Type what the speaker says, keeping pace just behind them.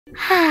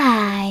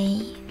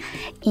Hi!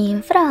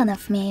 In front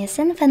of me is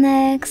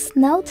Infinix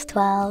Note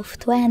 12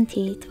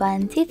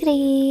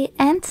 2023,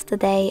 and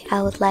today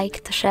I would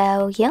like to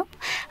show you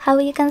how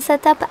you can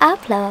set up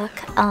app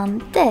lock on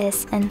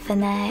this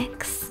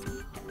Infinix.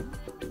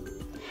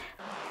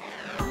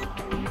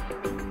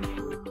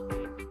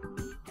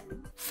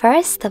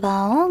 First of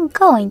all,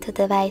 go into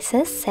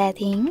Devices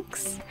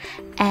Settings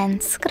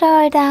and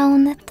scroll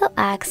down to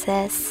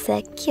access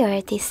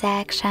Security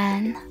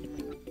section.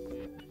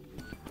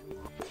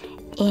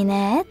 In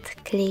it,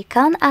 click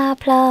on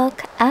App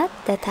Lock at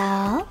the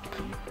top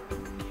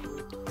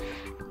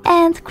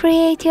and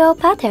create your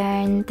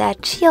pattern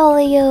that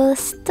you'll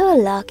use to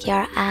lock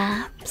your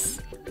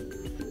apps.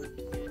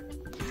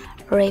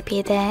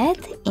 Repeat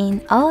it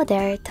in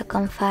order to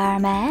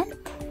confirm it.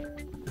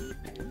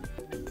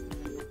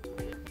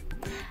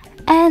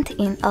 And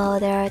in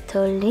order to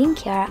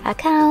link your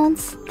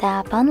accounts,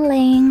 tap on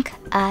Link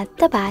at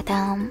the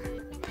bottom.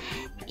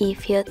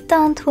 If you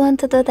don't want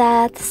to do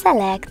that,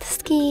 select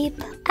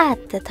Skip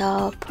at the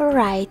top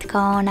right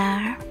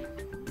corner.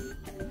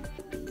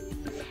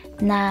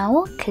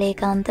 Now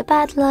click on the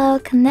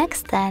padlock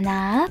next to an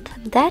app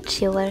that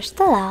you wish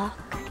to lock,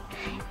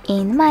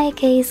 in my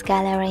case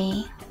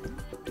Gallery.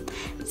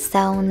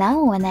 So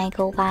now when I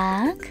go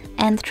back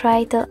and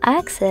try to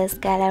access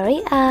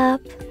Gallery app,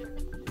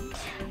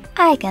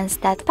 I can see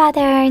that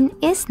pattern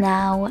is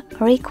now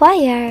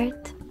required.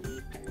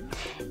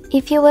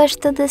 If you wish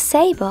to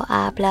disable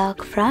app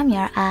lock from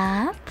your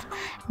app,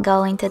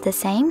 go into the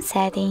same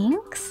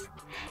settings,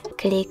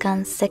 click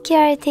on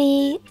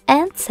Security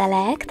and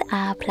select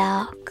App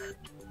Lock.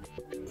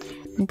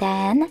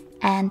 Then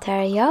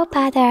enter your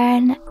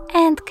pattern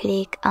and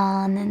click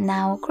on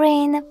now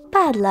green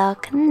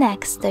padlock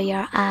next to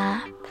your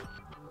app.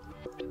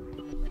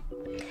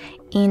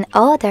 In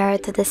order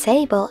to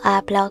disable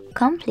app lock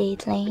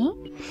completely,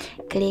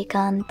 click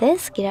on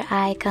this gear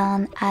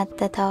icon at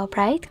the top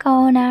right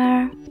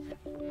corner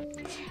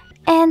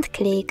and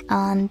click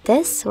on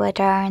this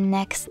switcher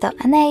next to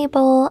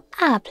Enable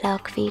App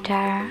Lock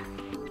feature.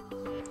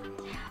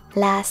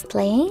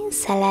 Lastly,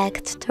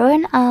 select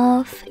Turn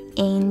Off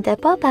in the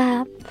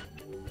pop-up.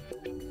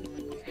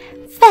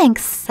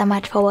 Thanks so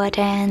much for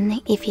watching.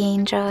 If you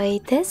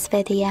enjoyed this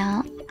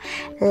video,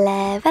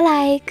 leave a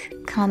like,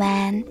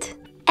 comment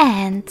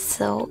and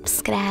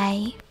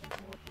subscribe.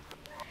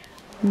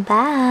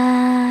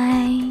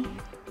 Bye!